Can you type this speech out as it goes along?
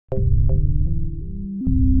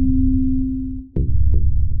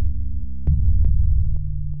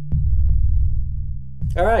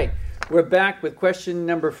All right, we're back with question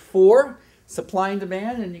number 4, supply and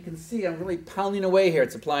demand. And you can see I'm really pounding away here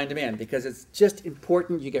at supply and demand because it's just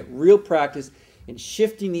important you get real practice in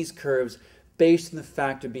shifting these curves based on the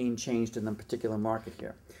factor being changed in the particular market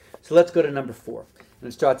here. So let's go to number 4. And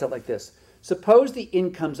it starts out like this. Suppose the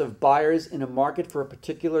incomes of buyers in a market for a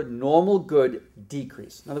particular normal good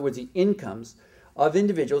decrease. In other words, the incomes of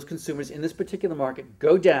individuals, consumers in this particular market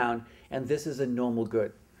go down, and this is a normal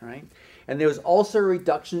good. All right? And there was also a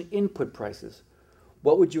reduction in input prices.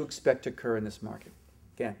 What would you expect to occur in this market?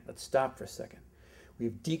 Again, let's stop for a second. We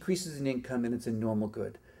have decreases in income, and it's a normal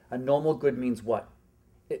good. A normal good means what?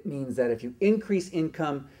 It means that if you increase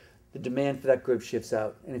income, the demand for that good shifts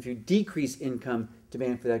out. And if you decrease income,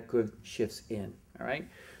 demand for that good shifts in. All right?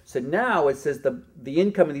 So now it says the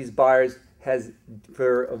income of these buyers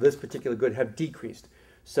of this particular good have decreased.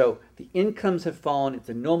 So the incomes have fallen. It's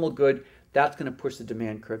a normal good. That's going to push the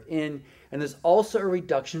demand curve in. And there's also a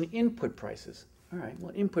reduction in input prices. All right,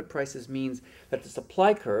 well, input prices means that the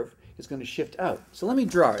supply curve is going to shift out. So let me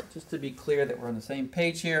draw it, just to be clear that we're on the same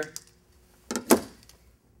page here.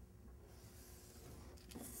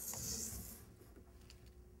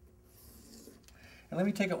 And let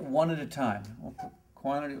me take it one at a time. We'll put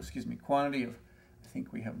quantity of, I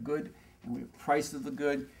think we have good, and we have price of the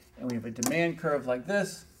good, and we have a demand curve like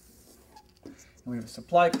this, and we have a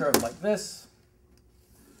supply curve like this.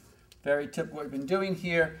 Very typical what we've been doing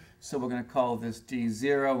here. So we're going to call this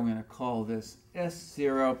D0, we're going to call this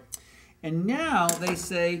S0. And now they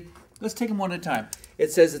say, let's take them one at a time.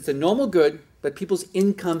 It says it's a normal good, but people's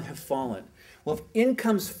income have fallen. Well, if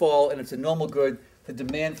incomes fall and it's a normal good, the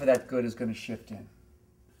demand for that good is going to shift in.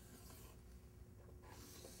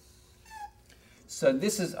 So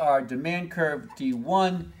this is our demand curve,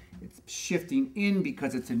 D1. It's shifting in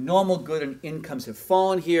because it's a normal good and incomes have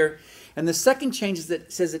fallen here. And the second change is that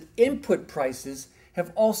it says that input prices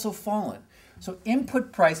have also fallen. So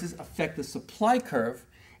input prices affect the supply curve,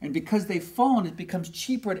 and because they've fallen, it becomes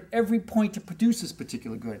cheaper at every point to produce this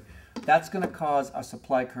particular good. That's going to cause our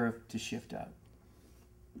supply curve to shift out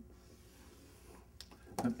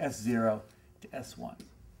from S0 to S1. All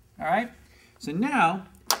right? So now,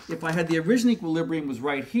 if I had the original equilibrium was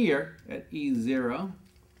right here at E0,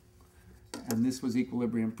 and this was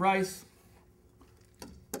equilibrium price,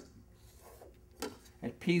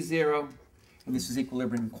 at P0, and this is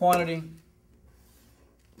equilibrium quantity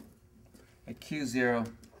at Q0.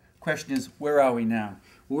 Question is, where are we now?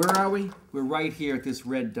 Where are we? We're right here at this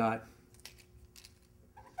red dot.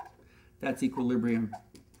 That's equilibrium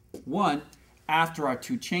 1 after our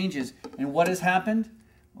 2 changes. And what has happened?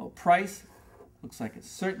 Well, price looks like it's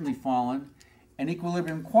certainly fallen. And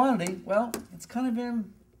equilibrium quantity, well, it's kind of the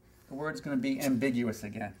word's going to be ambiguous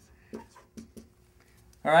again.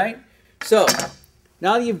 All right? So,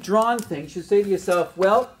 now that you've drawn things, you say to yourself,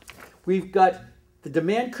 well, we've got the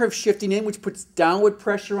demand curve shifting in, which puts downward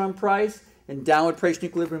pressure on price and downward pressure on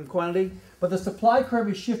equilibrium quantity. But the supply curve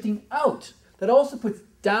is shifting out. That also puts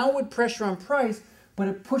downward pressure on price, but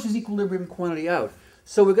it pushes equilibrium quantity out.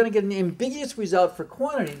 So we're going to get an ambiguous result for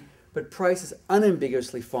quantity, but price is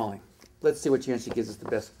unambiguously falling. Let's see which answer gives us the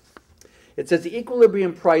best. It says the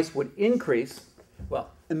equilibrium price would increase. Well,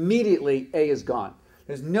 immediately A is gone.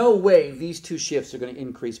 There's no way these 2 shifts are going to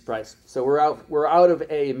increase price. So we're out of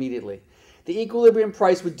A immediately. The equilibrium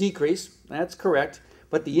price would decrease. That's correct.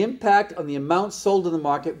 But the impact on the amount sold in the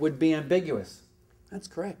market would be ambiguous. That's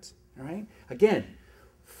correct. All right? Again,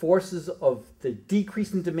 forces of the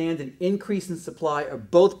decrease in demand and increase in supply are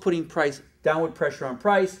both putting downward pressure on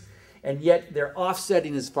price, and yet they're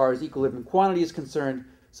offsetting as far as equilibrium quantity is concerned.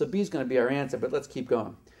 So B is going to be our answer, but let's keep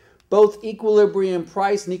going. Both equilibrium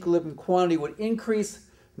price and equilibrium quantity would increase.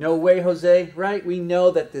 No way, Jose, right? We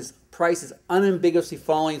know that this price is unambiguously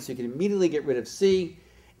falling, so you can immediately get rid of C.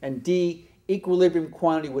 And D, equilibrium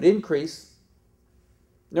quantity would increase.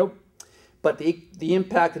 Nope. But the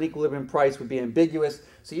impact on equilibrium price would be ambiguous.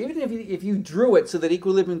 So even if you drew it so that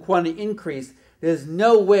equilibrium quantity increased, there's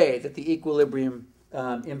no way that the equilibrium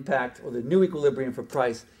impact or the new equilibrium for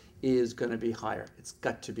price is going to be higher. It's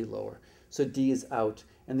got to be lower. So D is out.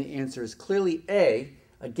 And the answer is clearly A.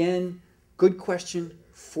 Again, good question.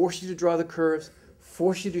 Force you to draw the curves.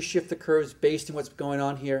 Force you to shift the curves based on what's going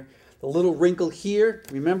on here. The little wrinkle here,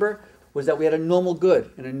 remember, was that we had a normal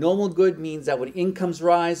good. And a normal good means that when incomes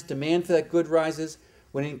rise, demand for that good rises.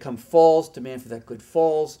 When income falls, demand for that good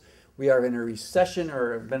falls. We are in a recession,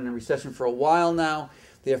 or have been in a recession for a while now.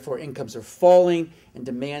 Therefore, incomes are falling, and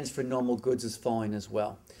demands for normal goods is falling as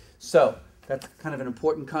well. So that's kind of an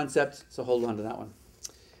important concept, so hold on to that one.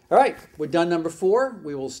 All right, we're done number 4.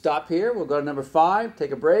 We will stop here. We'll go to number 5,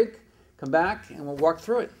 take a break, come back, and we'll walk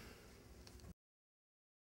through it.